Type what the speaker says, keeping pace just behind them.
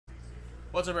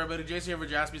What's up, everybody? Jason here for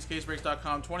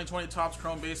JaspysCaseBreaks.com. 2020 Topps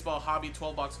Chrome Baseball Hobby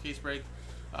 12-box case break.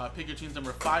 Pick your teams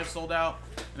number 5 sold out.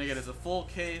 And again, it's a full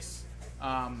case.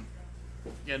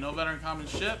 Yeah, no veteran common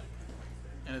ship.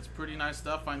 And it's pretty nice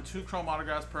stuff. Find 2 Chrome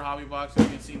autographs per hobby box. You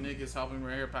can see Nick is helping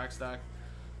right here, pack stack.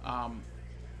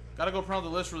 Gotta go around the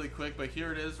list really quick, but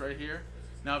here it is right here.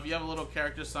 Now, if you have a little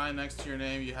character sign next to your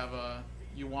name, you have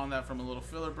you won that from a little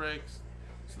filler breaks.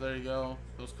 So there you go.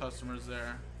 Those customers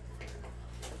there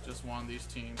just won these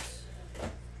teams.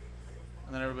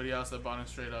 And then everybody else that bought it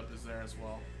straight up is there as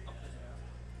well.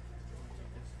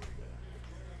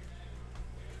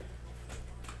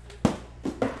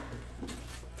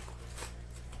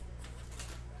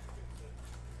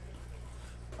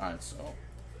 Alright, so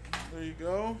there you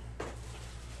go.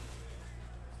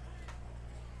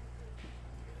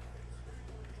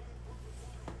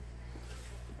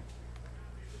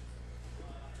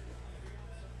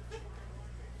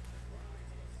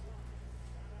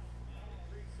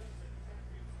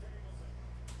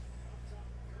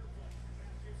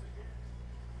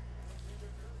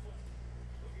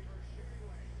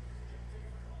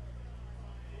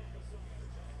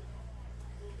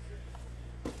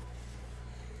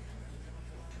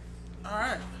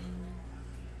 Alright.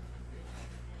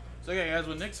 So okay, guys,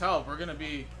 with Nick's help, we're going to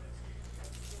be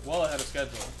well ahead of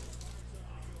schedule.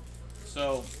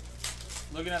 So,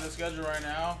 looking at the schedule right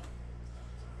now,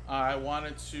 I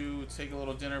wanted to take a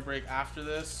little dinner break after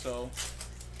this. So,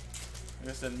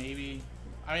 like I said, maybe,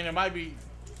 I mean, it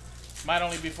might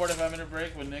only be 45-minute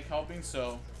break with Nick helping,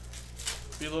 so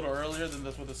be a little earlier than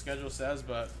that's what the schedule says,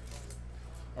 but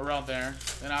around there.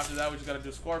 Then after that, we just got to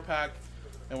do score pack.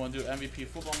 Then we'll do MVP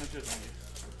football mixers,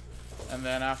 and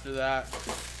then after that,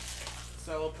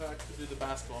 cello pack to do the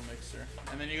basketball mixer.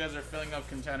 And then you guys are filling up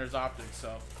Contenders Optics,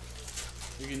 so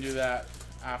we can do that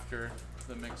after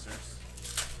the mixers.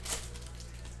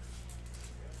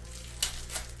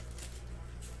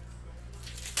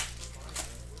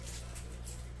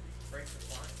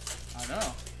 I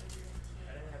know.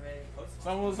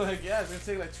 Someone was like, "Yeah, it's gonna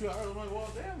take like 2 hours." I'm like, "Well,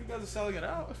 damn, you guys are selling it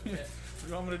out. What do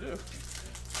you want me to do?"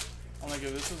 I'm like,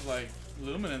 if this was like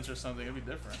luminance or something, it'd be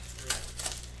different.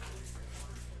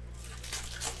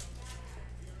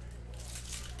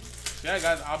 Yeah,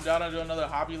 guys, I'm down to do another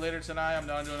hobby later tonight. I'm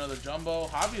down to do another jumbo.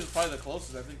 Hobby is probably the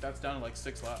closest. I think that's down to like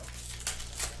 6 left.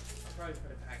 I'll probably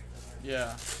put a pack in there.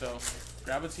 Yeah, so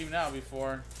grab a team now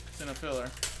before it's in a filler.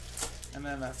 And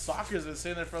then that soccer's been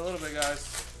sitting there for a little bit,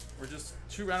 guys. We're just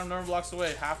 2 random number blocks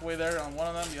away. Halfway there on one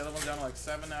of them. The other one's down to like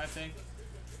 7 now, I think.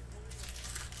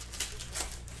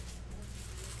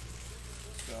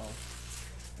 So,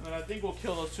 and then I think we'll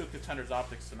kill those 2 Contenders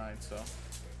Optics tonight, so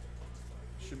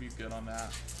should be good on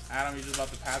that. Adam, you just bought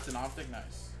the Patton Optic?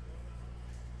 Nice.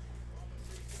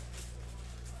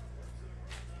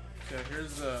 Okay,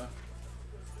 here's the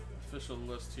official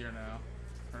list here now.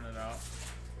 Print it out.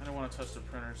 I don't want to touch the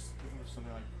printers. If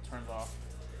something like turns off.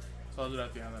 So I'll do that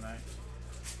at the end of the night.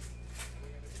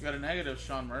 We got a negative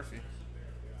Sean Murphy.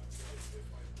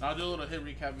 And I'll do a little hit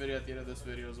recap video at the end of this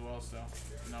video as well, so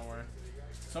do not worry.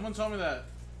 Someone told me that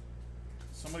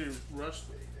somebody rushed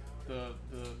the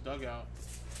dugout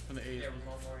from the A's. Yeah,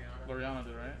 Loriano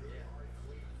did, right? Yeah.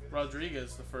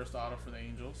 Rodriguez, the first auto for the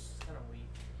Angels. Kind of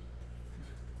weak.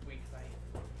 Weak fight.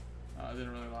 It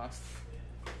didn't really last.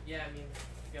 Yeah, I mean,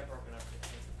 he got broken up.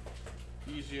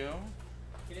 Egio.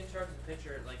 He didn't charge the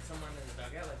pitcher, like someone in the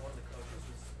dugout, like one of the coaches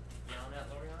was yelling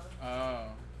at Loriano.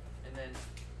 Oh. And then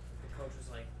the coach was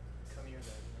like, "Come here,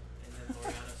 then." And then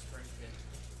Loriano sprinted in.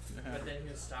 Yeah. But then he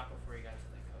was stopped before he got to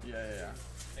the coach. Yeah.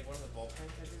 Like one of the bullpen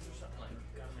pitchers or something, like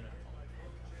got him in a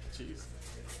Jeez.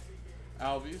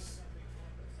 Albies.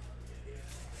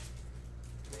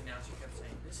 The announcer kept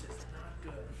saying, "This is not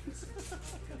good. This is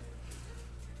not good."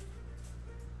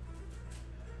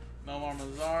 Nomar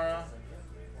Mazzara.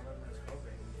 One of them is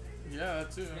COVID. Yeah,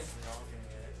 that too. They're all gonna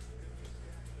get it.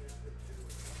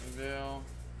 Vale.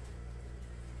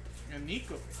 And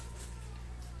Nico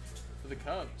for the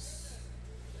Cubs.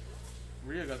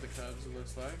 Rhea got the Cubs, it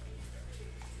looks like.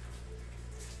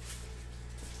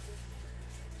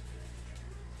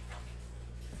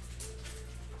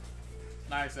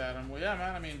 Nice, Adam. Well, yeah,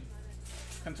 man, I mean,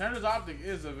 Contenders Optic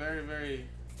is a very, very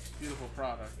beautiful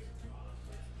product.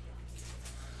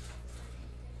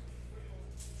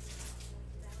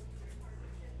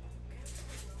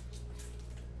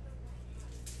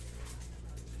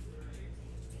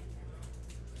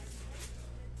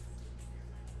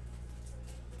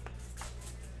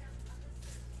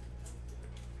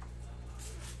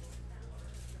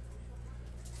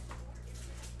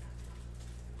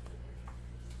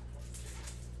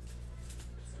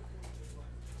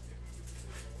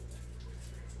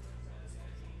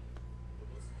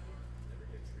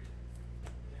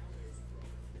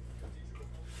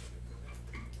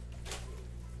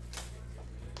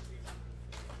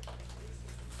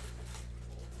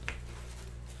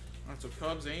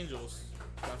 Cubs Angels.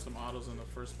 Got some autos in the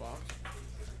first box.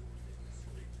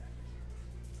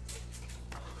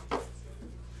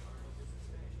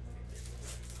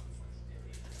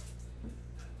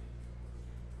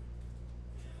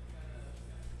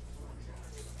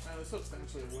 Man, this looks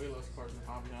actually way less cards than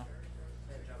Hobby, huh?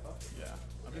 Yeah,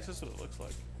 I guess that's what it looks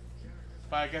like.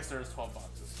 But I guess there's 12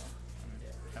 boxes, so I mean,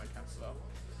 kind of cancels out.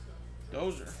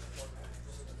 Dozier.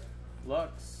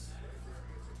 Lux.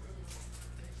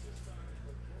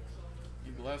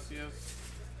 Iglesias.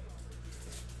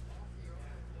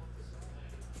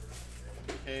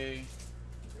 K.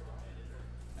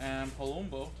 And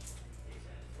Palumbo.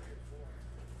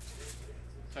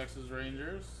 Texas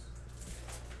Rangers.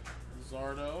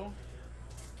 Zardo.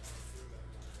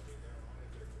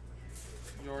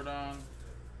 Jordan.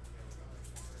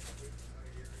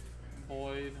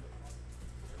 Boyd.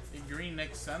 A green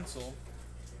Nick Senzel.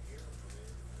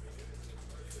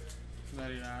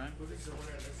 99. Who is the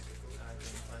winner of this?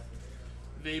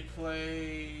 They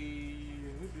play.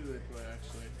 Who do they play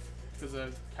actually? Because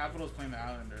the Capitals playing the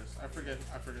Islanders. I forget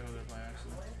who they're playing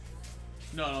actually.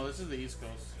 No, this is the East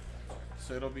Coast.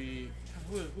 So it'll be.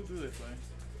 Who do they play?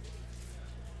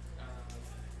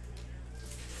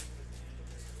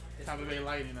 Tampa Bay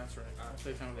Lightning. That's right. I'll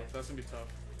play Tampa Bay. That's gonna be tough.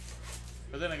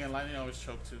 But then again, Lightning always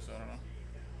choke too, so I don't know.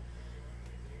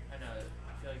 I know.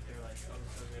 I feel like they're like so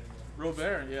good.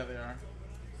 Robert, yeah, they are.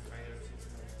 Regular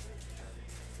season.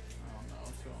 Oh no,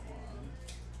 what's going on?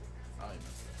 Oh, you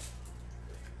missed it.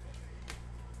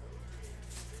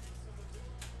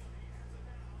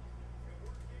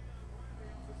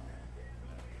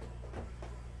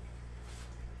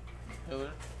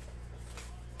 Hiller.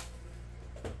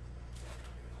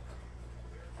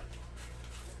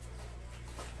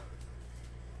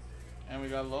 And we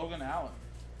got Logan Allen.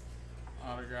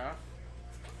 Autograph.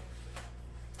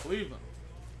 Cleveland.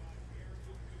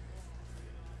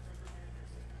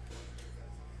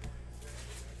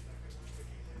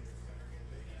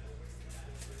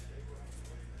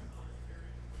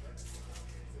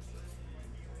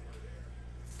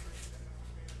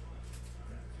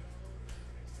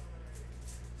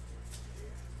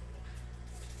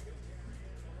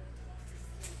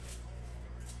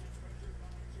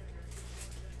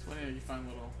 It's funny you find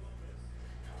little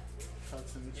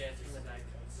cuts and. Yeah, it's from the die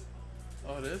cuts.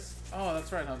 Oh, it is? Oh,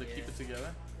 that's right. How they keep Yeah. it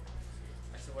together.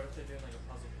 I said, what if they're doing like a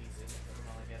puzzle piece and you put them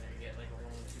all together and get like a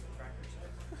rolling super crackers?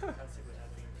 That's like what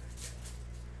happened.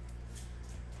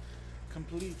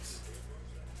 Complete.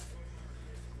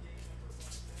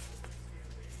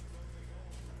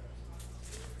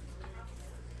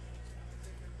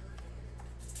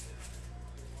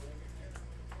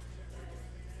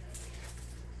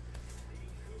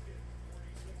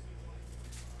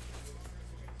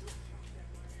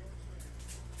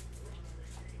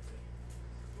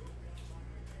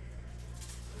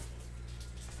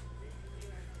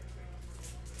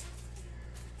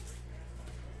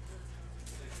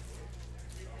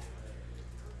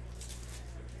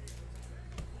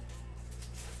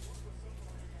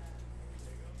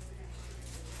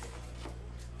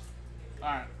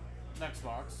 Alright, next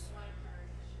box.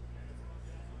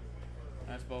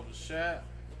 That's Bo Bichette.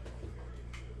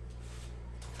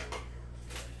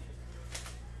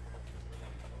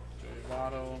 Joey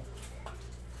Votto.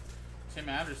 Tim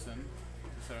Anderson,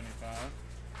 75.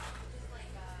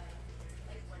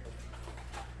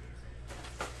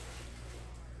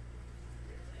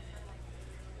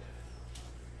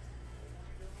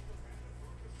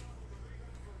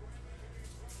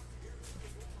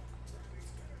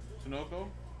 Sunoco.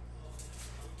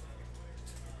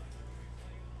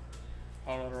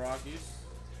 Colorado Rockies.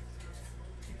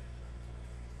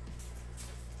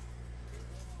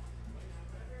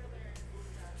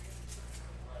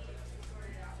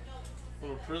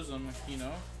 Little Prism,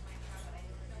 Aquino.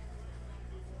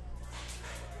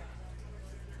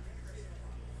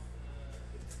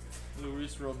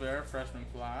 Luis Robert, freshman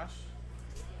flash.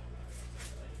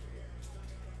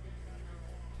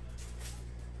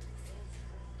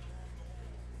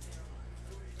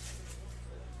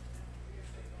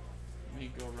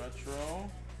 Go retro.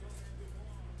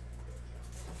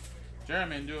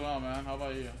 Jeremy, do well, man. How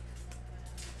about you?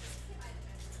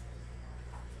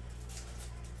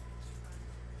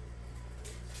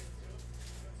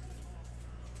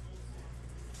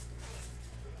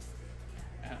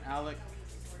 And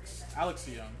Alex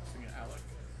Young. Singing Alec.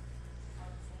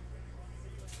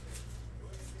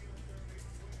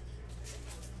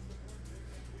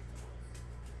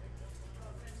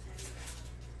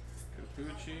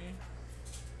 Kikuchi.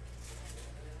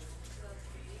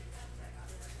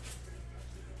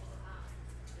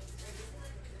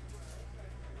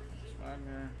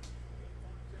 Wagner.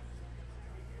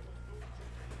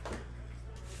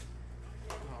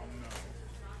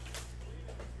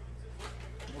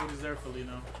 boxes there,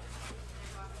 Felino.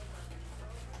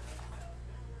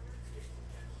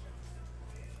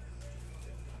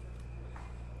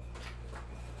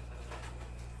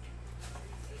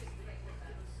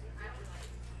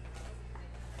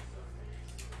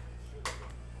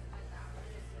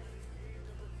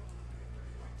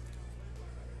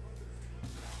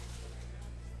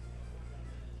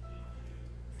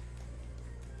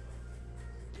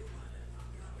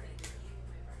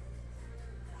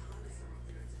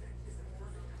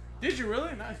 Did you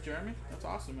really? Nice, Jeremy. That's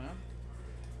awesome, man.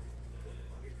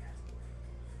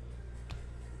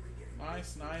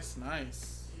 Nice, nice,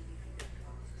 nice.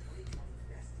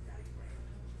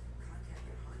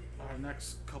 Our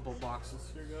next couple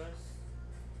boxes here, guys.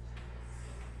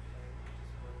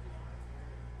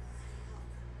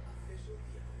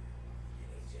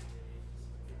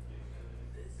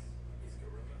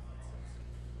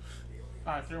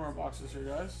 Alright, 3 more boxes here,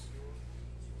 guys.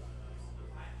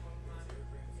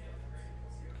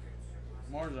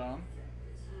 More John.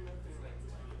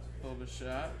 Little bit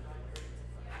shot.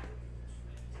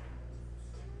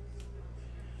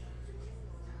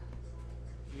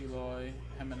 Eloy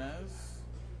Jimenez.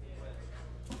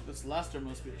 This Lester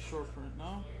must be a short print,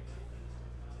 no?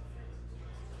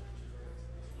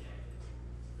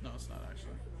 No, it's not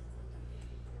actually.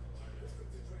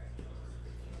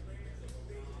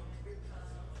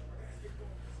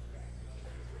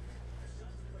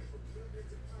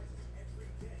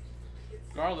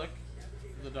 Garlic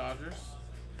for the Dodgers.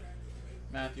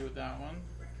 Matthew with that one.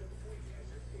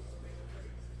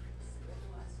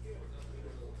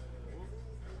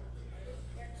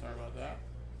 Sorry about that.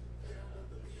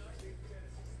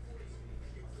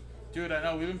 Dude, I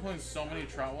know we've been pulling so many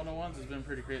Trout 101s. It's been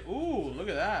pretty crazy. Ooh, look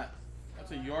at that.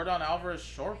 That's a Yordan Alvarez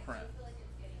short print.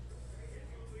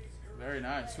 Very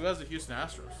nice. Who has the Houston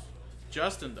Astros?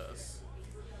 Justin does.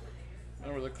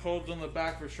 Remember, the codes on the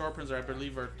back for short prints, I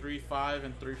believe, are 3.5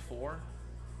 and 3.4.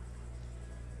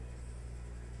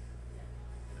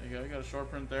 There you go. You got a short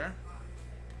print there.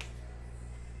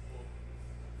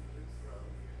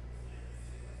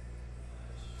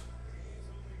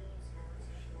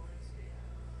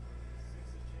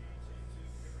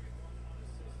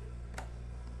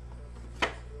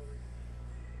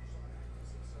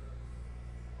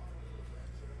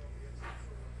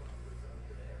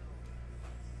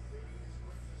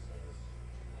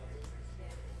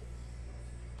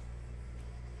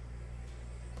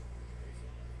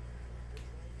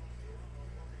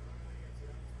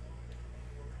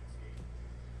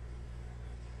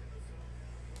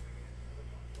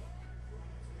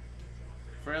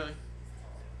 Really?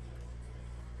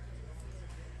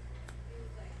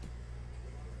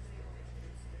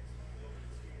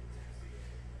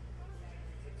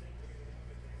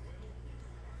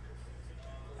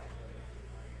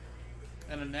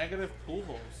 And a negative pool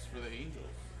holes for the Angels.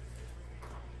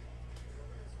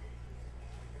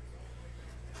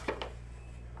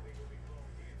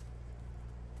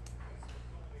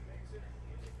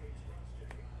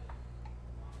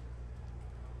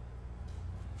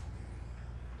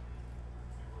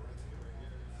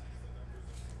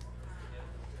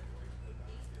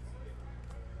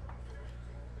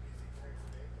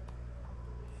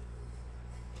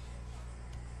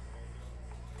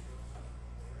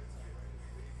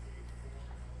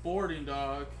 Boarding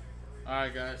dog.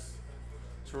 Alright, guys.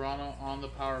 Toronto on the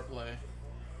power play.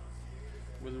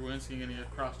 With Lewinsky getting a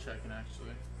cross-checking,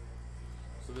 actually.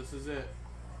 So this is it.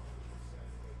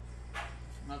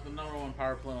 Not the number 1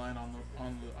 power play line on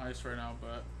the ice right now,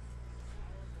 but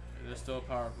it is still a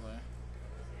power play.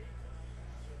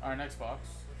 Alright, next box.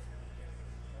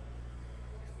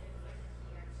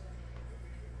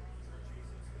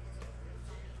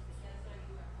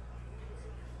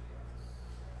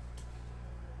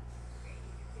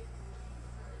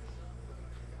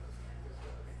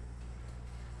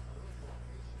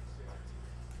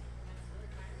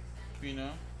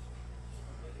 Pino.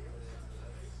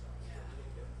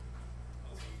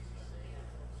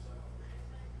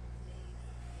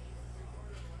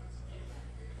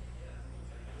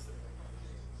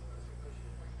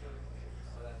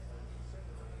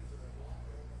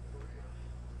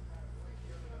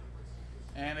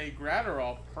 And a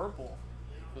Gratterall purple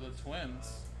for the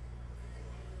Twins.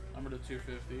 Number to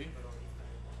 250.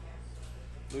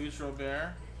 Luis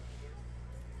Robert.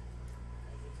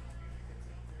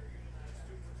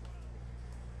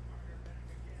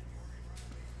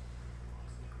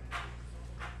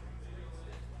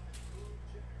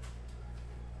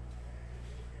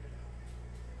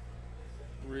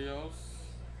 Rios,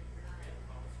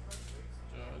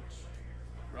 Judge,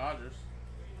 Rogers,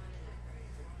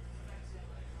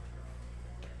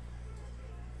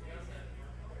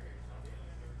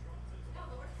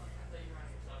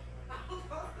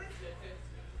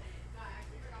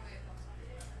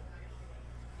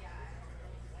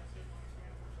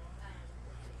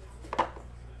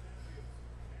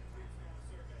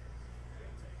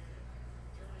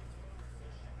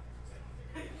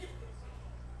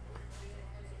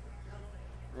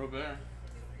 Robert.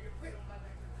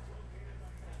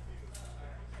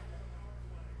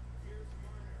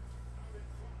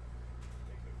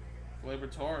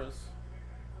 Gleyber Torres.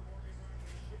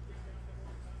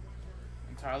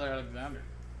 And Tyler Alexander.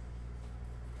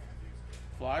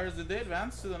 Flyers, did they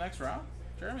advance to the next round?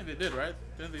 Jeremy, they did, right?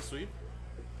 Didn't they sweep?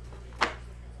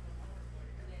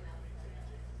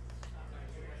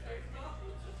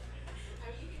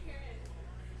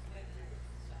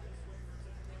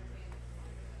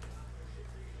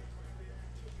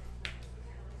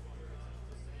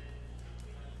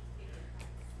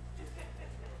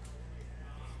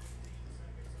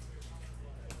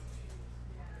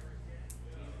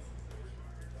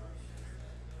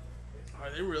 Are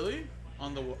they really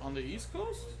on the East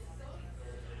Coast?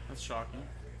 That's shocking.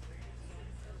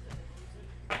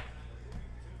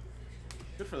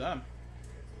 Good for them.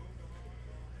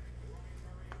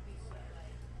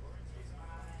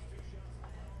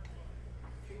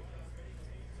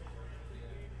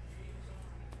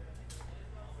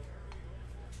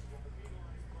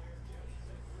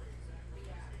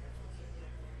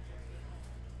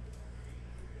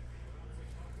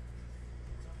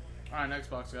 All right, next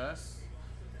box, guys.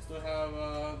 Still have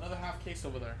another half case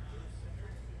over there.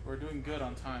 We're doing good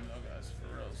on time, though, guys.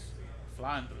 For reals,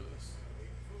 flying through this.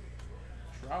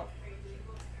 Trout.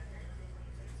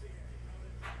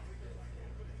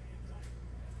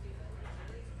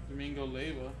 Domingo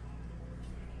Leyva.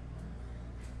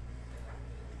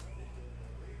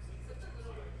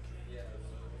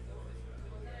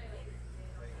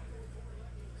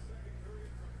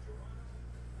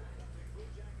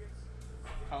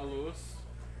 Kyle Lewis.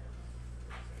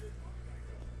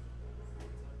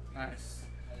 Nice.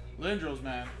 Lindros,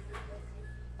 man.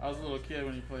 I was a little kid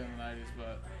when he played in the 90s,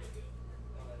 but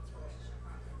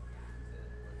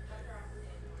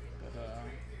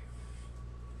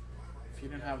if he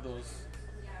didn't have those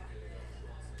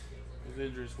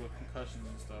injuries with concussions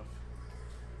and stuff,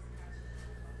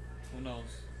 who knows?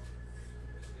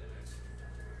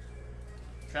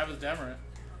 Travis Demeritt.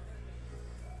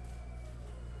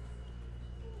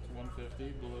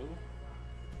 150 blue.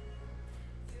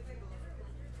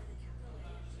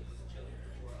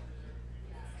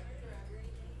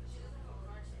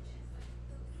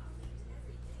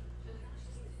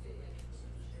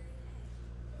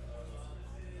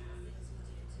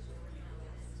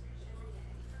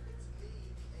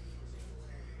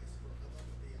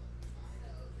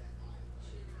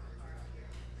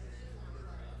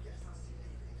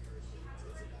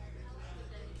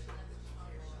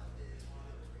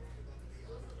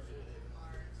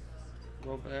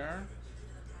 Robert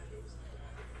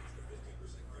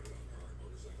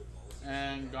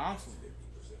and Gonsolin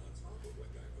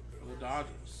for the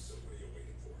Dodgers.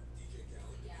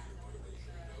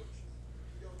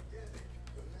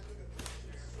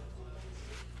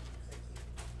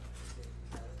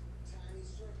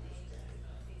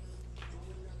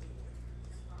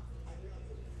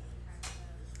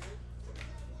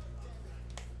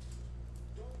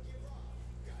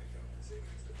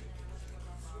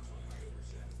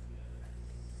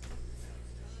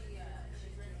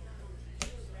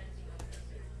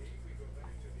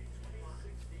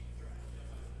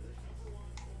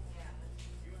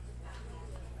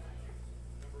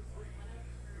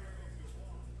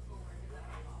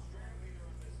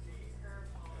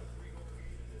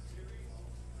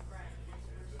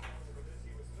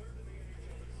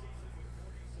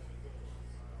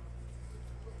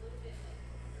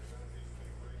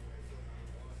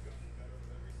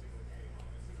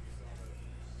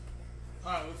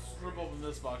 Alright, let's rip open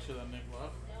this box here that Nick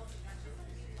left.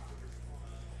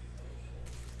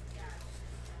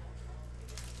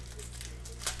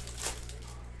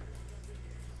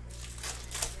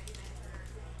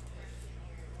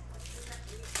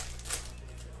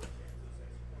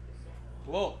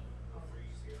 Whoa.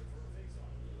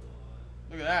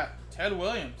 Look at that. Ted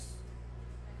Williams.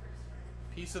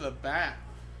 Piece of the bat.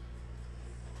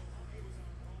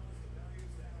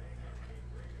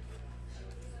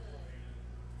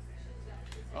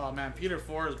 Oh man, Peter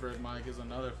Forsberg, Mike, is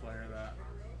another player that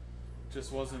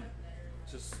just wasn't,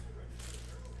 just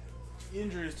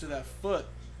injuries to that foot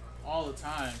all the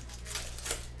time.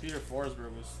 Peter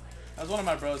Forsberg that was one of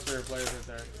my brother's favorite players right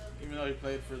there. Even though he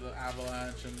played for the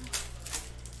Avalanche and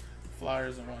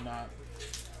Flyers and whatnot,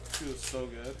 he was so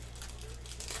good.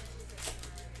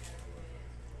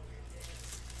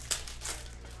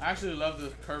 I actually love the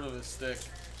curve of his stick.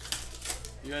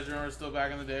 You guys remember still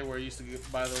back in the day where you used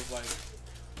to buy those like,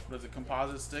 what is it,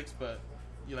 composite sticks, but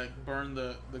you like burn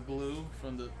the glue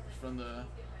from the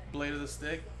blade of the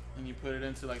stick and you put it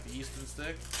into like the Easton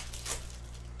stick,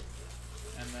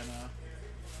 and then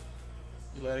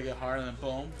You let it get hard and then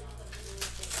boom.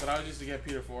 But I was used to get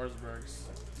Peter Forsberg's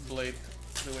blade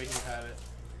the way he had it.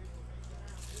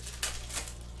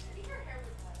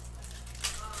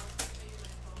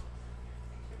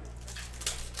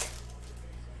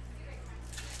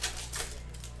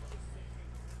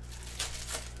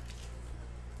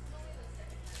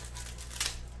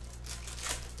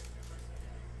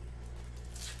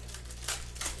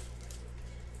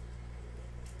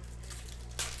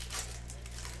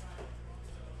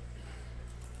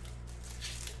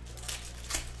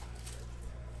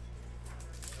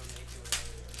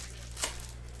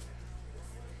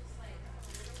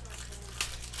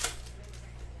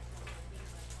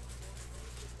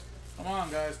 Come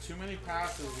on, guys. Too many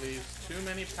passes, Leafs. Too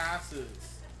many passes.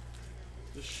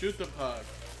 Just shoot the puck.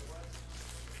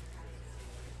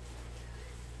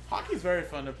 Hockey's very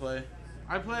fun to play.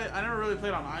 I never really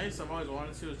played on ice. I've always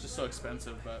wanted to. It's just so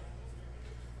expensive. But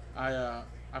I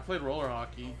played roller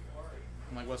hockey.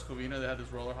 In like West Covina, they had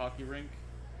this roller hockey rink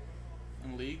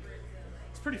in league.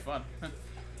 It's pretty fun.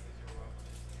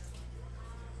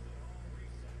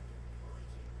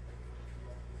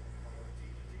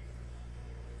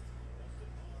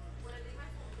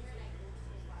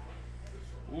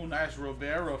 Ooh, nice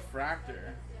Robert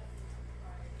refractor.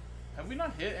 Have we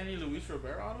not hit any Luis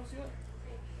Robert autos yet?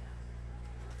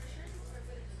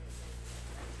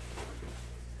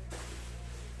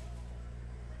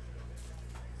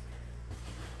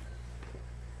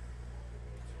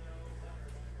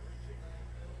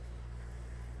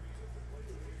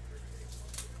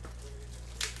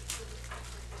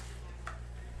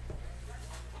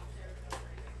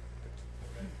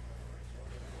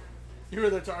 You were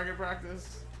the target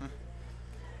practice?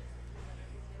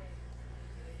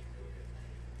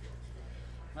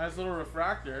 Nice little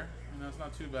refractor. That's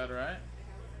not too bad, right?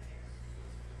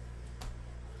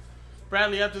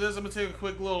 Bradley, after this, I'm going to take a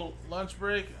quick little lunch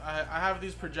break. I have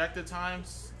these projected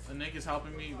times, and Nick is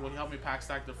helping me. Well, he helped me pack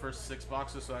stack the first 6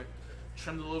 boxes, so I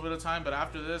trimmed a little bit of time. But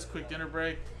after this, quick dinner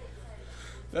break.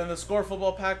 Then the Score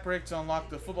Football Pack break to unlock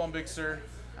the football mixer.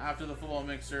 After the football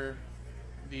mixer,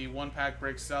 the 1-pack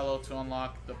break cello to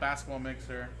unlock the basketball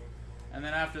mixer. And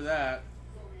then after that,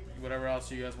 whatever else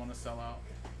you guys want to sell out.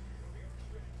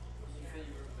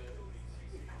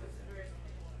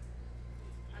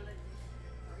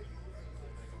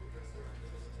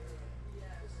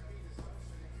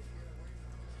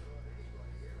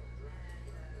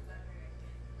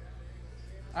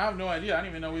 I have no idea. I didn't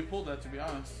even know we pulled that, to be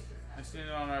honest. I seen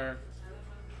it on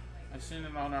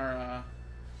our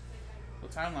the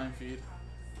timeline feed.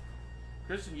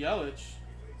 Christian Yelich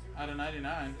out of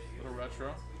 99, little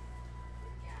retro.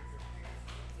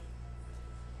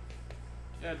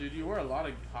 Yeah, dude, you wear a lot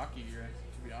of hockey gear,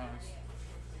 to be honest.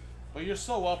 But you're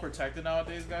so well protected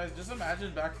nowadays, guys. Just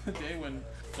imagine back in the day when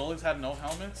goalies had no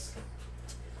helmets.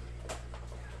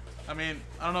 I mean,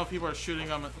 I don't know if people are shooting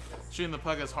the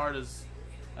puck as hard as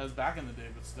back in the day,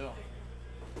 but still.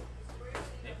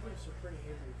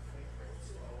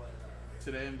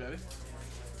 Today in betting?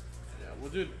 Yeah, well,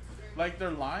 dude, like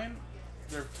their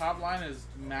top line is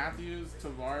Matthews,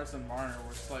 Tavares, and Marner.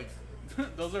 Where it's like,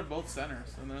 those are both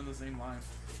centers, and they're in the same line.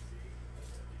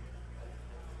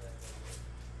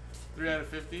 3 out of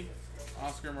 50,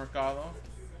 Oscar Mercado.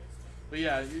 But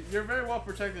yeah, you're very well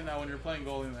protected now when you're playing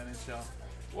goalie in the NHL.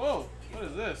 Whoa, what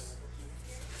is this?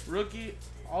 Rookie,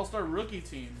 All-Star Rookie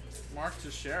Team, Mark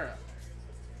Teixeira.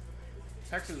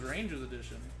 Texas Rangers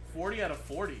edition, 40 out of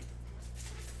 40.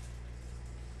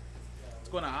 It's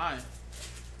going to I.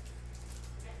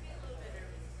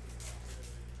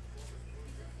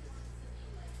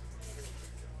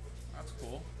 That's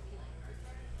cool.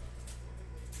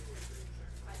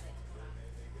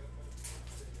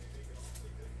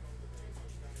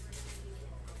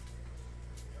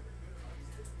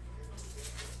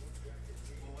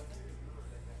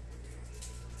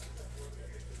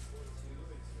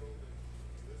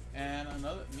 And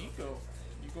another Nico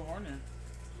Horner.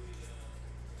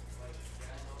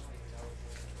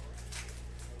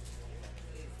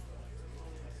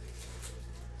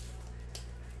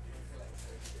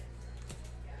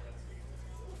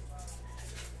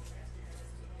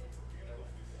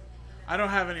 I don't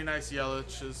have any nice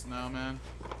Yelich's now, man.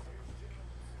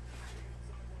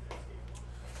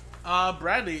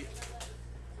 Bradley,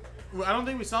 I don't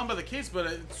think we sell them by the case, but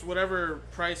it's whatever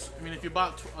price. I mean, if you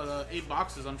bought 8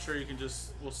 boxes, I'm sure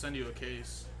we'll send you a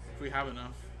case if we have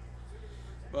enough.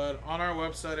 But on our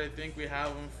website, I think we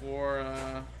have them for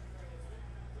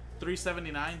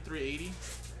 $379, $380.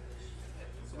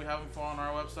 So we have them for on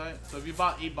our website. So if you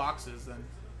bought 8 boxes, then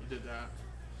you did that.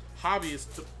 Hobby is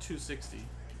 $260.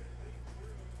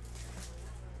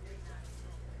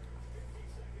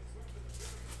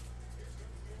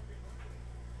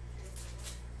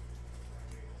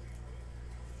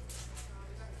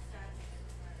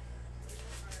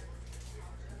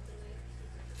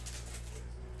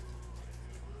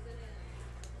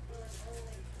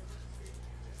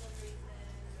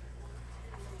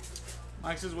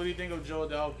 Mike says, what do you think of Joe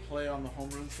Adele play on the home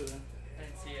run today? I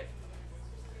didn't see it.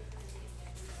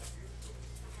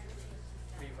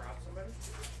 Did he rob somebody?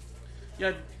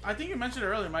 Yeah, I think you mentioned it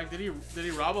earlier, Mike. Did he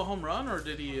rob a home run or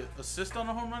did he assist on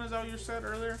a home run? Is that what you said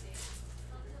earlier?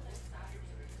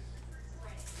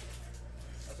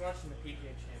 I was watching the PGA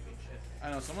Championship. I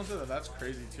know, someone said that. That's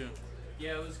crazy too.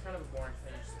 Yeah, it was kind of a boring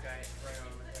finish. The guy right on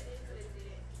the head.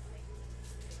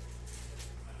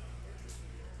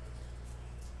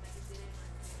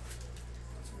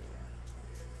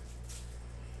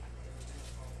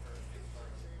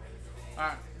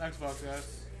 Alright, next box,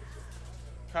 guys.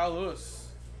 Kyle Lewis.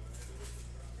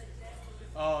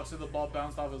 Oh, so the ball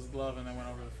bounced off his glove and then went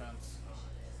over the fence.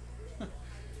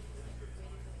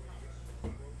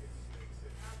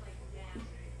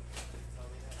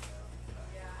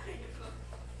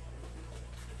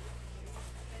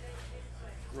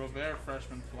 Robert,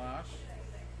 freshman flash.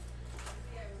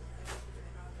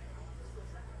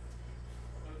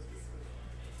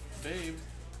 Babe.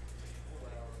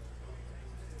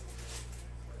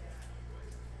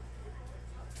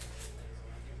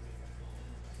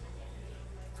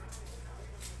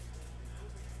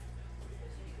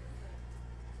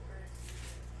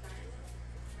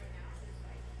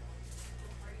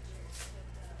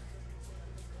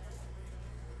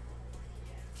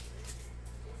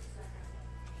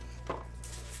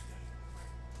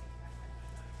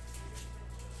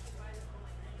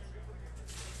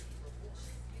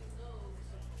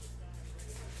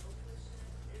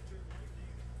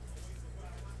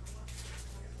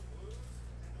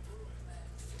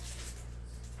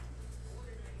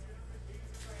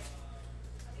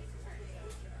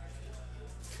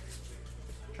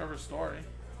 Trevor Story.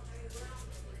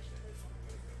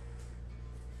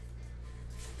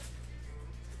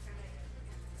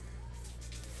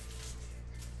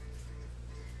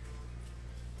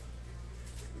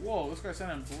 Whoa, this guy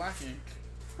sent in black ink.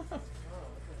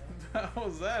 What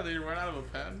was that? Did he run out of a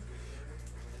pen?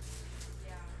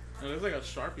 It looks like a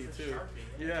Sharpie too. Sharpie.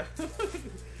 Yeah.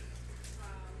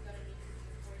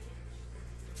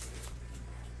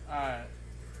 Alright.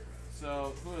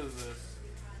 So, who is this?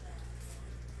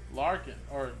 Larkin,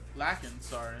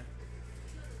 sorry.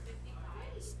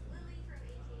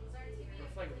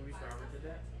 Looks like Luis Robert did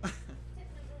that.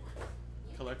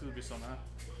 Collectors would be so mad.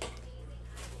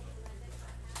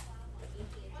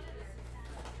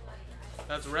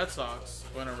 That's Red Sox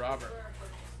going to Robert.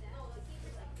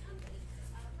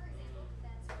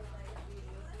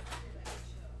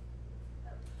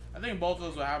 I think both of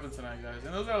those will happen tonight, guys.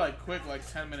 And those are like quick, like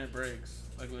 10-minute breaks.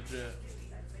 Like legit.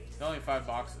 They're only 5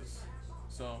 boxes.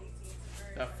 So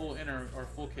that full inner or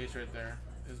full case right there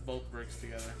is both bricks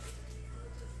together.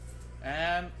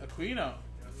 And Aquino,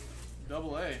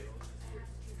 double A,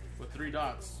 with 3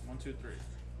 dots. 1, 2, 3.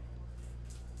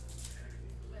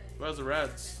 Who has the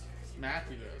Reds?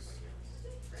 Matthew does.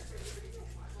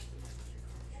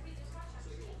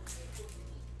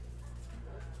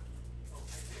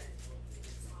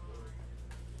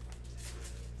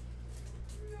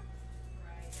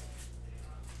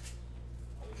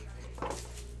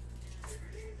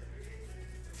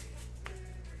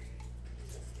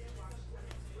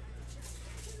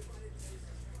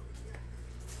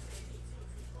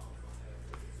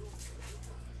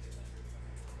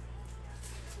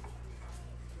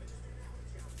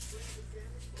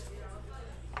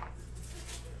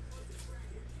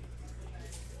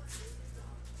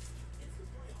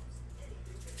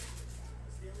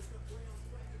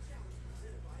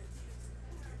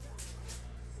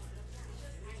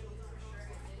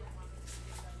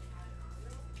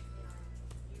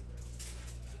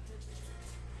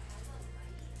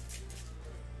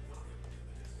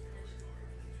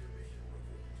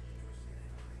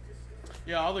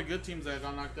 Yeah, all the good teams that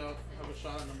got knocked out have a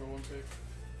shot at #1 pick.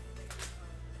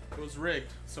 It was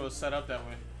rigged, so it's set up that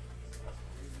way.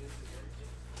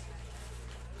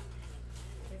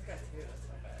 He's got 2, that's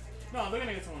not bad. No, they're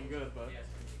gonna get someone good, but Yeah.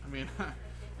 I mean,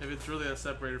 if it's really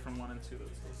separated from 1 and 2,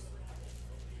 that's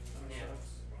Yeah.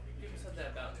 People said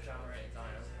that about John Wright and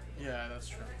Zion. yeah, that's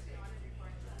true.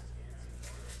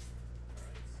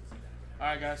 All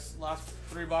right, guys, last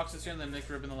 3 boxes here, and then Nick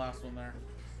ripping the last one there.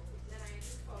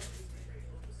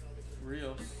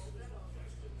 Rios.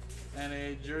 And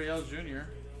a Juriel Jr.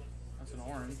 That's an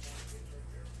orange.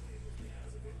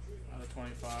 Out of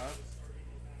 25.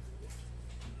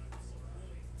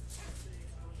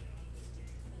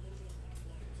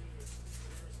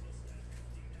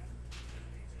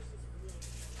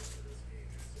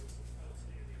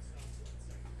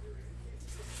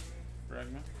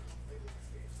 Bregman.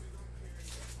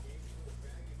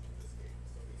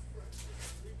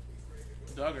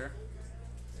 Duggar.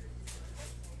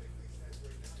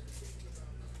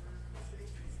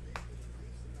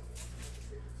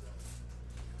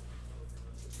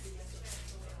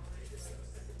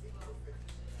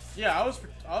 Yeah, I was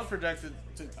projected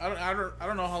to. I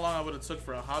don't know how long I would have took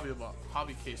for a hobby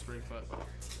case break, but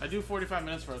I do 45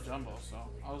 minutes for a jumbo, so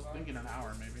I was thinking an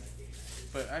hour maybe.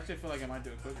 But actually, I feel like I might do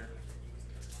it quicker.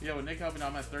 Yeah, with Nick helping out,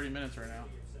 I'm at 30 minutes right now,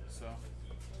 so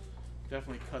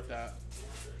definitely cut that.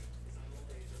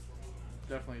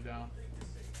 Definitely down.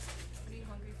 What are you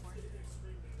hungry for?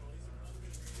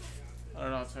 I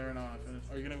don't know. I'll tell you right now when I finish.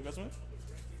 Are you gonna go somewhere?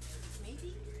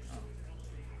 Maybe. Oh.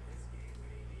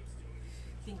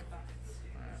 Think about it.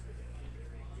 All right.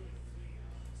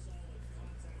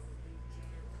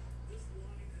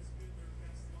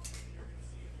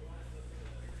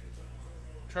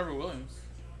 Trevor Williams.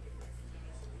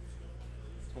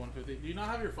 To 150. Do you not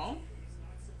have your phone?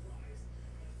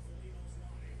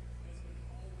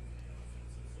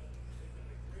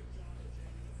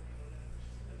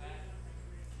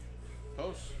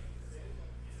 Post.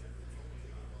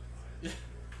 Yeah.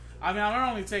 I mean, I'm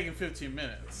only taking 15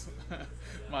 minutes,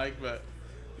 Mike, but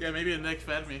yeah, maybe a Nick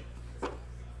fed me.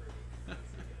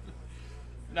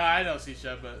 No, I know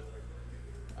C-Chef, but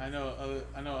I know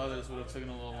others would have taken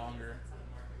a little longer.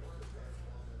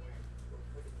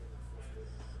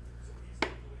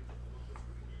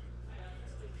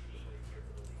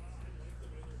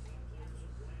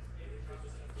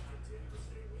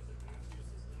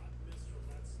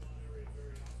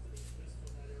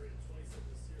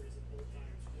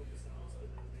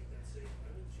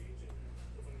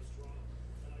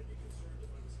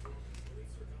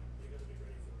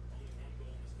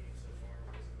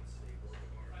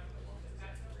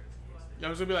 Yeah,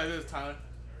 I'm just gonna be like this, Tyler.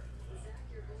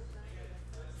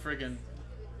 Friggin'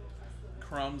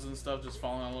 crumbs and stuff just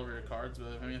falling all over your cards,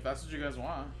 but I mean, if that's what you guys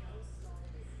want,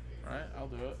 right? I'll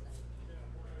do it.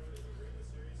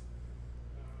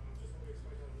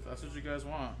 If that's what you guys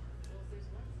want.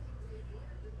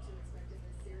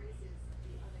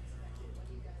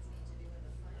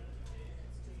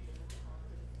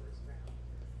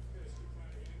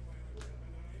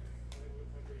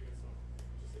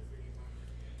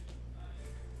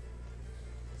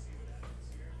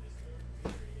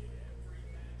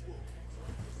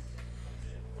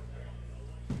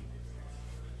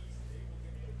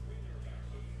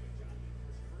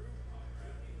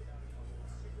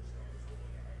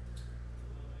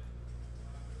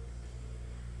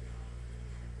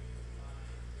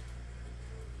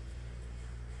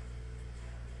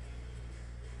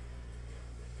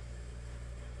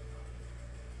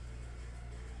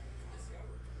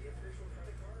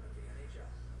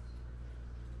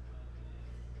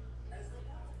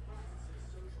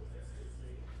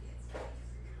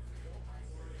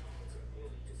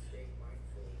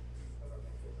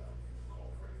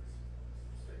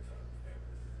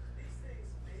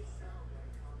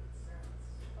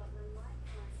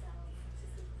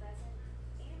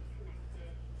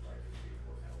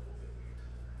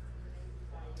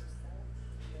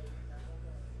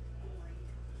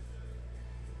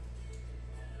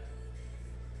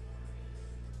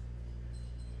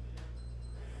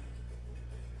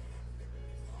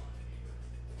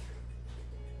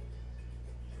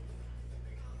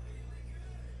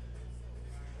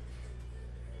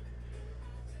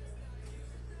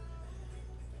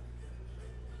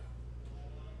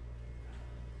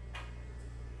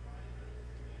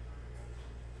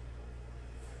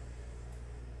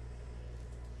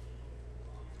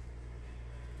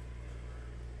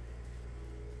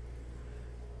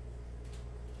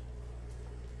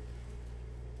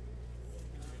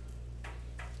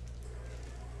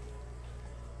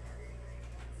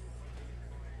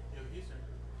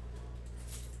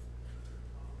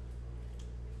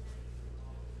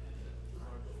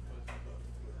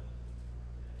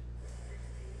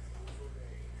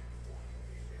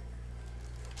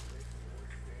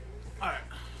 Alright.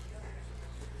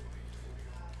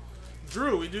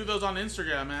 Drew, we do those on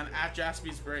Instagram, man, at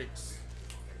Jaspy's Breaks.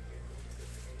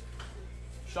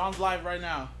 Sean's live right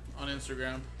now on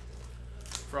Instagram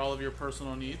for all of your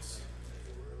personal needs.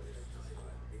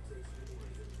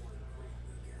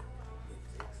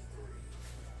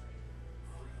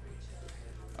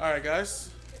 Alright, guys.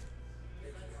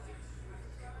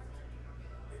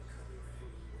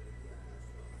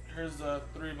 Here's the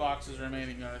 3 boxes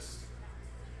remaining, guys.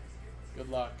 Good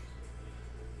luck.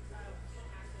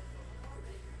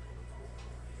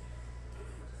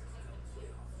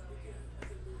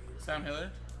 Sam Hillard.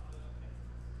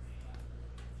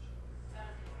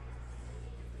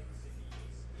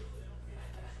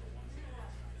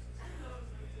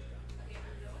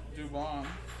 Dubon.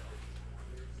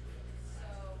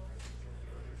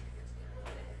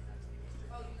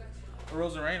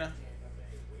 Rosarena.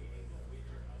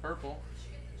 Purple.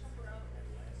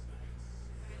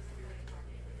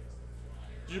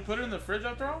 Did you put it in the fridge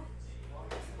after all?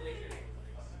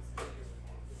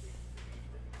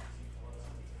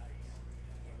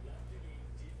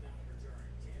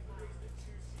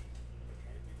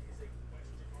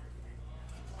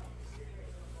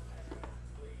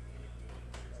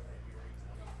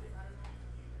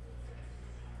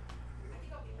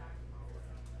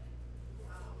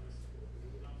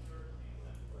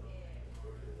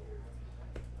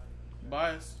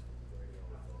 Bias.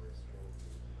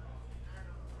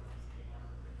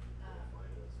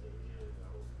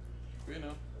 We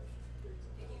know.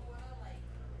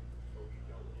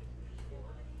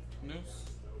 Noose.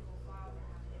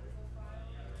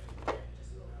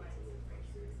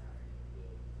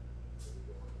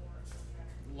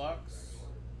 Lux.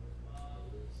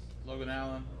 Logan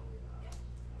Allen.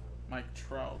 Mike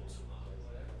Trout.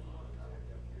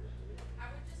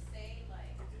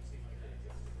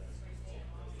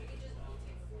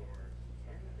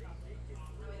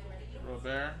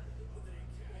 Robert.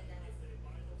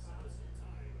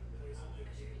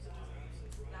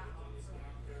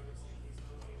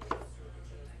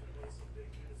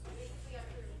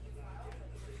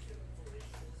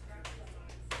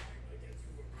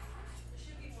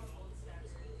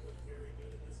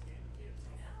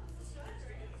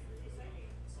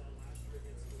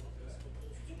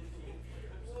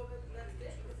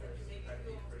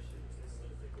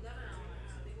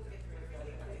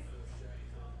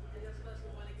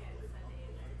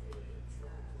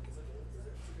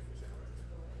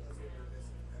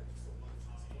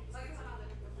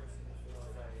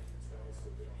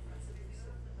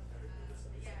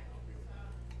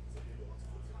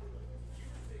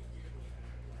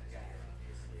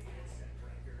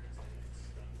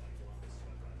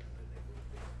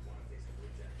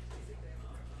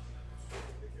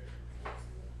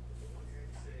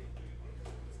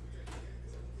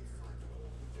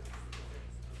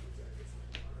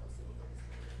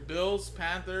 Bills,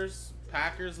 Panthers,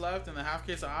 Packers left, and the half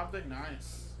case of Optic.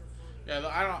 Nice. Yeah,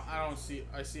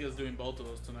 I see us doing both of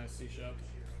those tonight, C-Shop.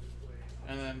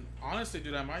 And then, honestly,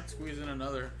 dude, I might squeeze in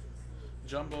another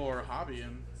jumbo or hobby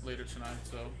in later tonight.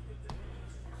 So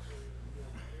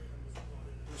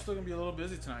we're still gonna be a little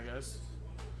busy tonight, guys.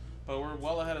 But we're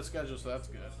well ahead of schedule, so that's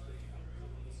good.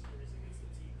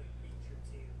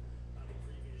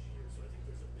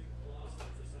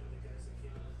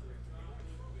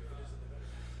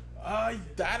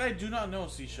 That I do not know,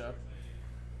 C-Shop.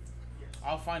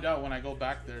 I'll find out when I go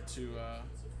back there to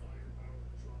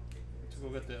go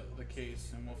get the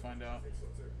case, and we'll find out.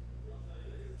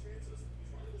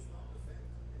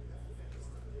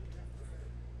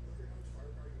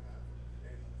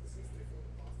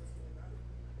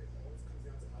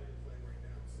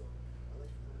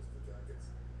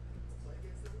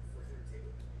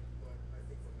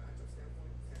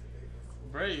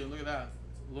 Brady, look at that.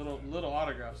 Little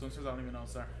autograph. Sometimes I don't even know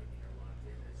it's there.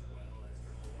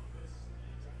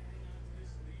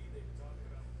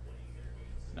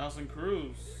 Nelson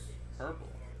Cruz, purple.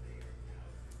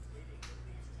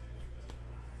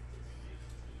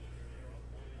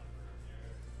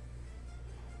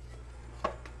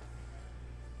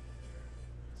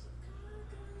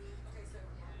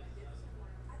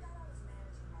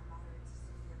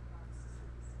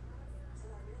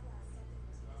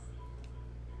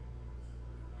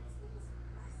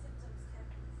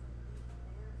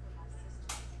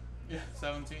 Yeah,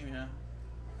 17, yeah.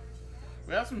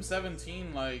 We have some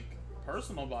 17, like,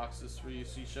 personal boxes for you,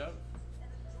 C-Shop.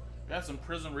 We got some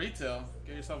Prism Retail.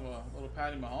 Get yourself a little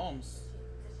Patty Mahomes.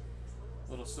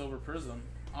 Little silver Prism.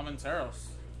 Amenteros.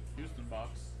 Houston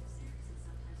box.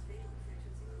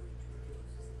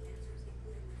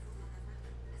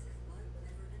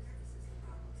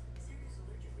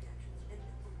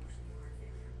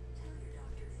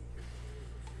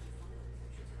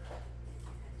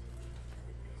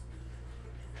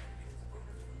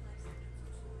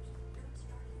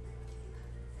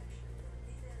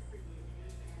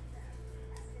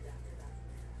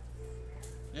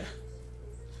 Yeah.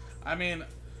 I mean,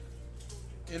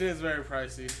 it is very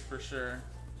pricey, for sure.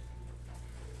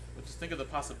 But just think of the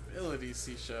possibilities,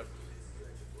 C-Shop.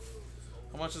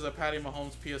 How much does a Patty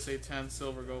Mahomes PSA 10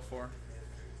 silver go for?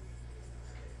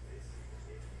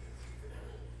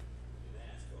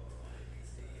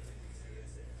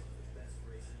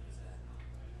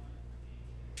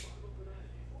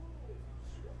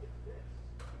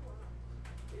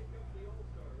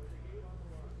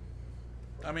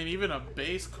 I mean, even a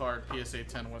base card PSA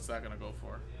 10, what's that going to go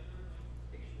for?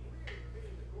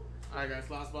 Alright, guys,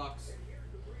 last box.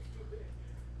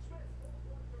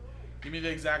 Give me the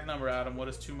exact number, Adam. What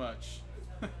is too much?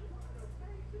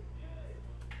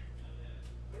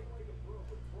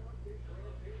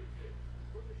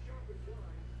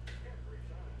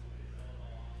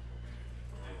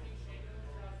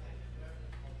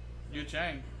 Yu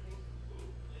Chang.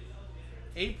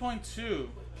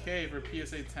 8.2K for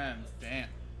PSA 10s. Damn.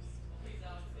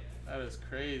 That is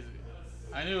crazy.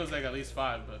 I knew it was like at least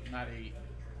 5, but not 8.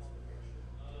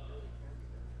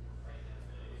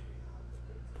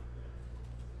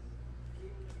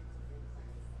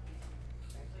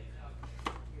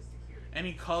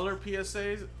 Any color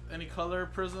PSAs? Any color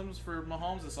prisms for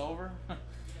Mahomes? It's over.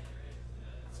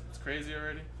 It's crazy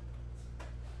already.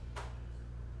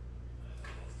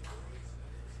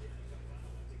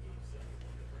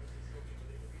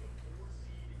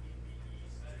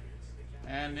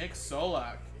 And Nick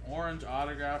Solak, orange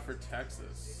autograph for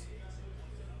Texas.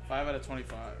 5 out of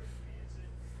 25.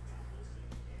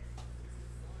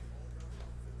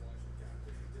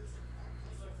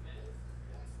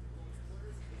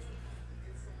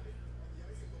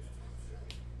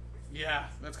 Yeah,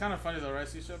 that's kind of funny though, right,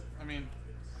 C-Ship? I mean,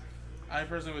 I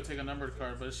personally would take a numbered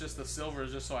card, but it's just the silver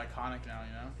is just so iconic now,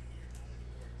 you know?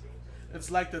 It's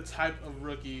like the type of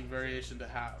rookie variation to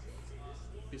have.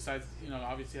 Besides, you know,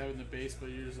 obviously having the base, but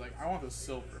you're just like, I want the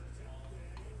silver.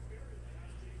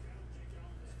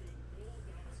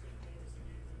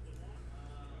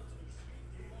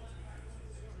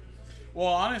 Well,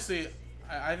 honestly,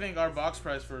 I think our box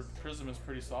price for Prism is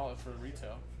pretty solid for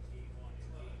retail.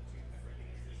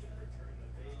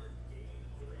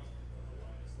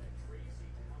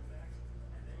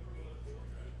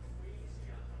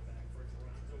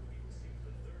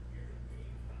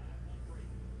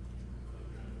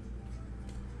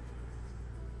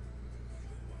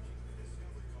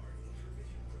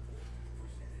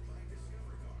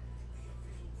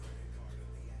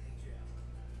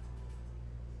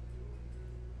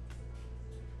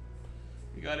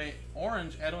 We got a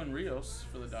orange Edwin Rios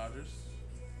for the Dodgers.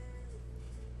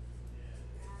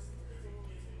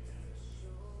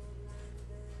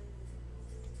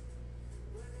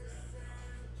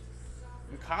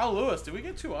 And Kyle Lewis. Did we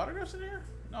get 2 autographs in here?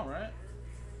 No, right?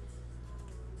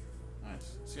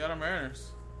 Nice. Seattle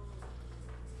Mariners.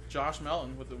 Josh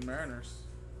Melton with the Mariners.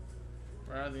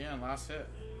 Right at the end, last hit.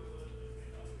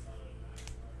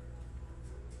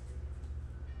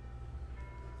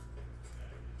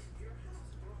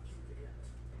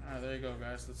 Alright, there you go,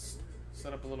 guys. Let's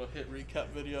set up a little hit recap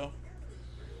video.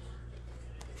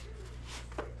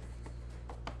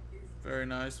 Very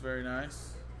nice, very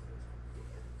nice.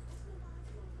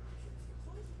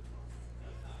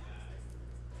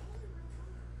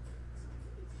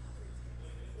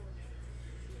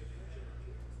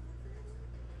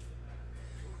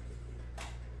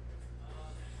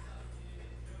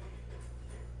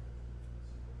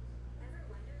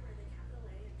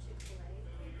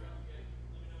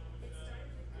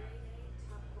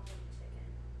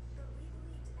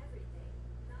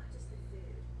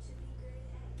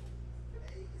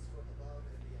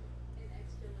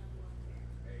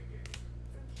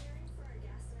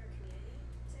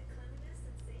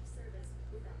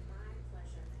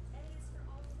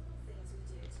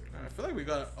 I feel like we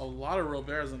got a lot of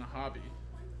Roberts in the hobby.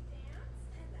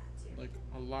 Like,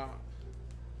 a lot.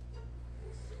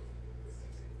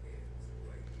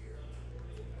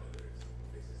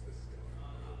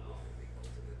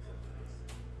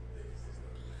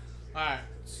 Alright,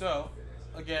 so,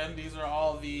 again, these are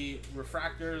all the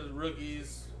refractors,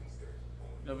 rookies,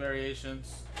 no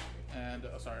variations, and,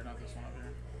 sorry, not this one up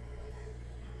here.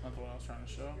 Not the one I was trying to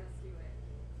show.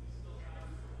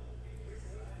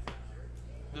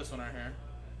 This one right here.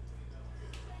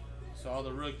 So all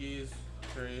the rookies.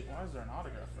 Why is there an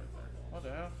autograph right there? What the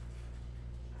hell?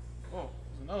 Oh,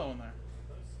 there's another one there.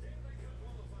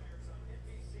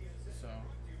 So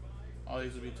all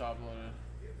these will be top loaded.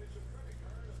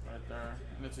 Right there.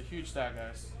 And it's a huge stack,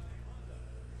 guys.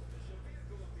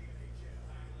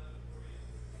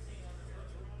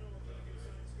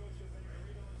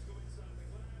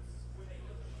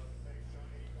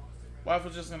 Wife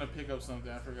was just gonna pick up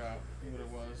something. I forgot what it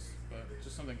was, but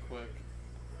just something quick.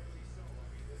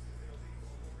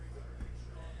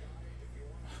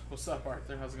 What's up,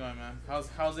 Arthur? How's it going, man? How's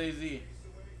AZ?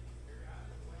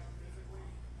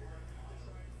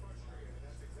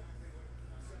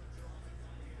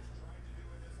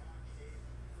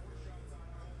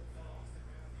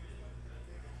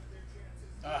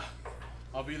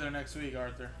 I'll be there next week,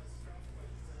 Arthur.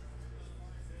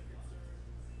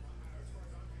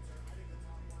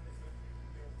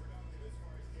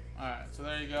 Alright, so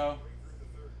there you go.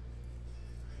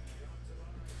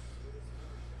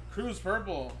 Cruz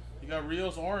purple. You got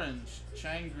Rios orange,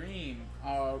 Chang green,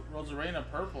 Rosarena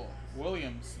purple,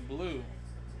 Williams blue,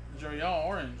 Joriel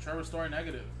orange, Trevor Story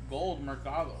negative, gold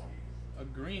Mercado, a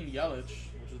green Yelich,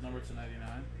 which is number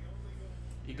 299,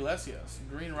 Iglesias,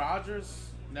 green Rogers,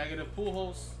 Negative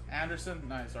Pujols. Anderson.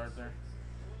 Nice art there.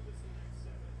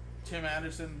 Tim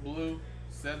Anderson, blue.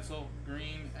 Stenzel,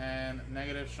 green, and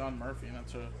negative Sean Murphy, and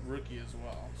that's a rookie as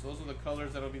well. So those are the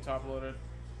colors that'll be top loaded.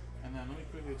 And then let me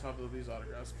quickly top load these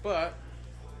autographs. But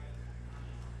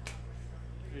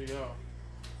here you go.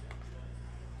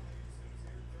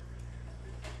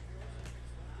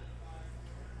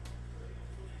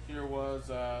 Here was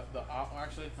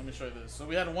actually, let me show you this. So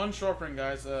we had one short print,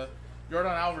 guys.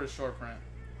 Jordan Alvarez short print.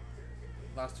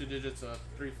 Last two digits of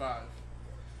 3-5.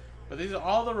 But these are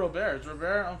all the Roberts.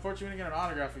 Robert, unfortunately, we didn't get an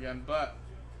autograph again, but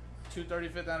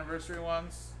 235th anniversary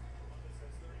ones.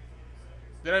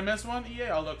 Did I miss one? EA?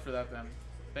 I'll look for that then.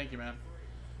 Thank you, man.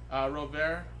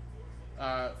 Robert,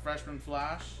 freshman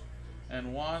flash,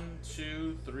 and 1,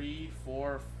 2, 3,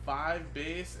 4, 5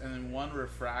 base, and then 1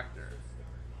 refractor.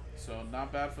 So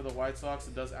not bad for the White Sox.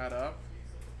 It does add up.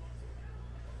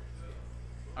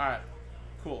 All right,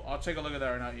 cool. I'll take a look at that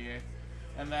right now, EA.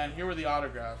 And then here were the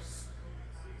autographs.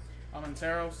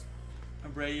 Almenteros,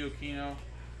 Abreu, Aquino,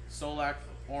 Solak,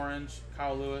 Orange,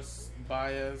 Kyle Lewis,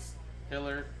 Baez,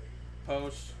 Hiller,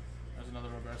 Poch. There's another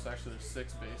Roberts. Actually, there's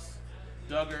 6 base.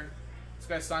 Duggar. This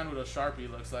guy signed with a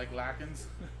Sharpie, looks like. Lackins.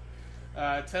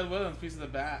 Ted Williams, piece of the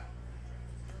bat.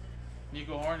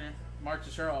 Nico Horner. Mark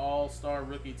Teixeira, all-star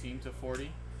rookie team to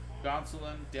 40.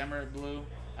 Gonsolin, Demeritte blue.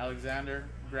 Alexander,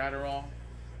 Gratterall.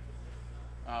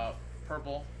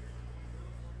 Purple.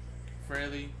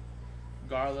 Fraley.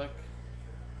 Garlic,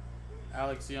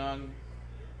 Alex Young,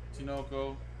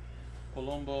 Tinoco,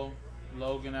 Colombo,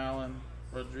 Logan Allen,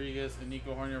 Rodriguez, and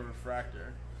Nico Horner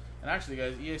refractor. And actually,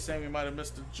 guys, EA saying we might have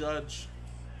missed a Judge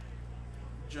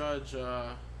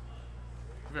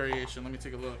variation. Let me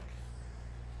take a look.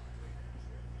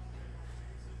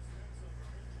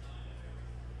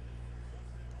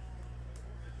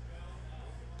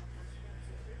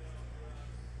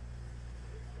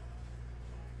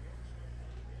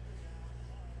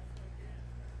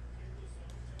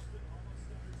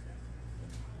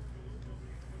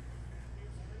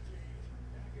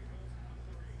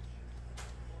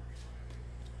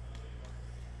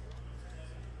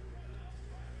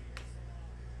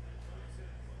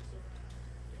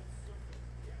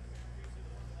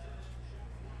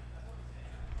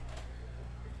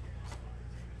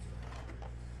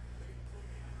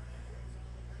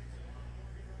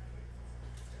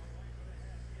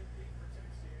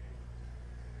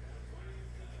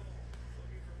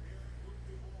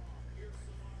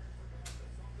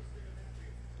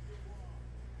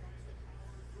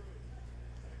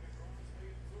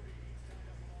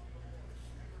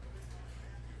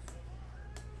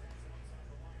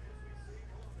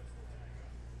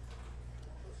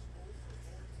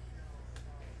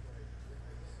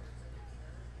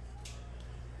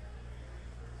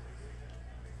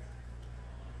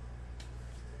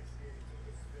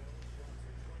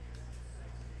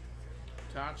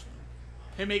 Attachment.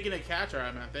 Him making a catch.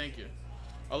 Alright, man. Thank you.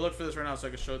 I'll look for this right now so I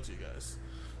can show it to you guys.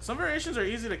 Some variations are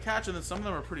easy to catch, and then some of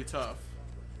them are pretty tough.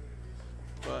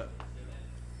 But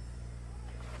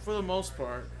for the most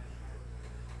part,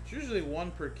 it's usually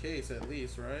 1 per case at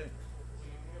least, right?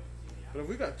 But if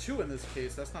we got 2 in this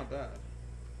case, that's not bad.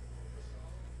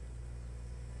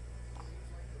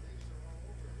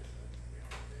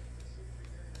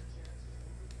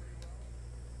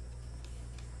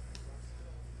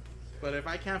 But if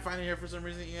I can't find it here for some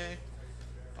reason, EA,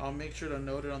 I'll make sure to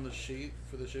note it on the sheet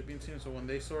for the shipping team. So when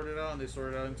they sort it out and they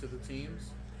sort it out into the teams,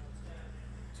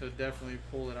 to definitely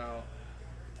pull it out.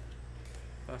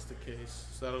 That's the case.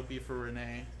 So that'll be for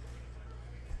Renee.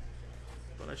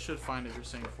 But I should find it. You're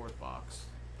saying 4th box.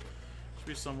 Should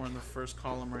be somewhere in the first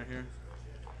column right here.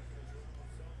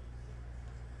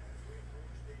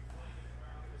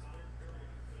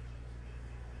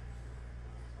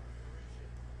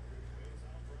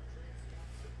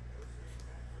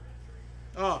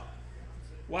 Oh,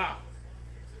 wow.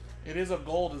 It is a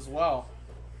gold as well.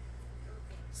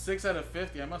 6 out of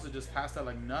 50. I must have just passed that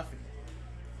like nothing.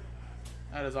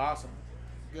 That is awesome.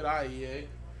 Good eye, EA.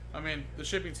 I mean, the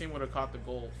shipping team would have caught the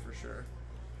gold for sure.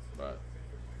 But,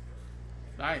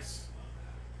 nice.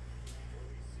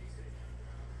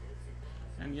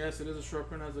 And yes, it is a short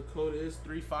print as the code is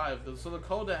 3-5. So the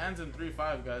code that ends in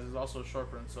 3-5, guys, is also a short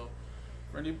print. So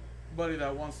for anybody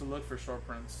that wants to look for short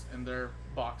prints in their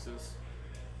boxes.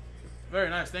 Very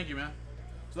nice. Thank you, man.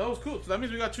 So that was cool. So that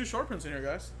means we got 2 short prints in here,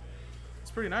 guys. It's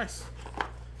pretty nice.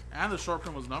 And the short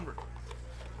print was numbered.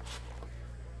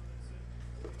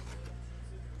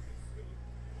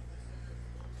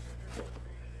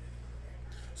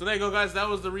 So there you go, guys. That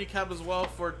was the recap as well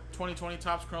for 2020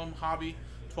 Topps Chrome Hobby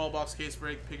 12-box case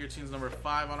break. Pick your teams number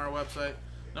 5 on our website.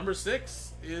 Number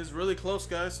 6 is really close,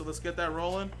 guys, so let's get that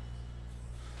rolling.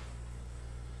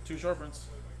 2 short prints.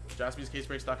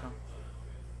 JaspysCaseBreaks.com.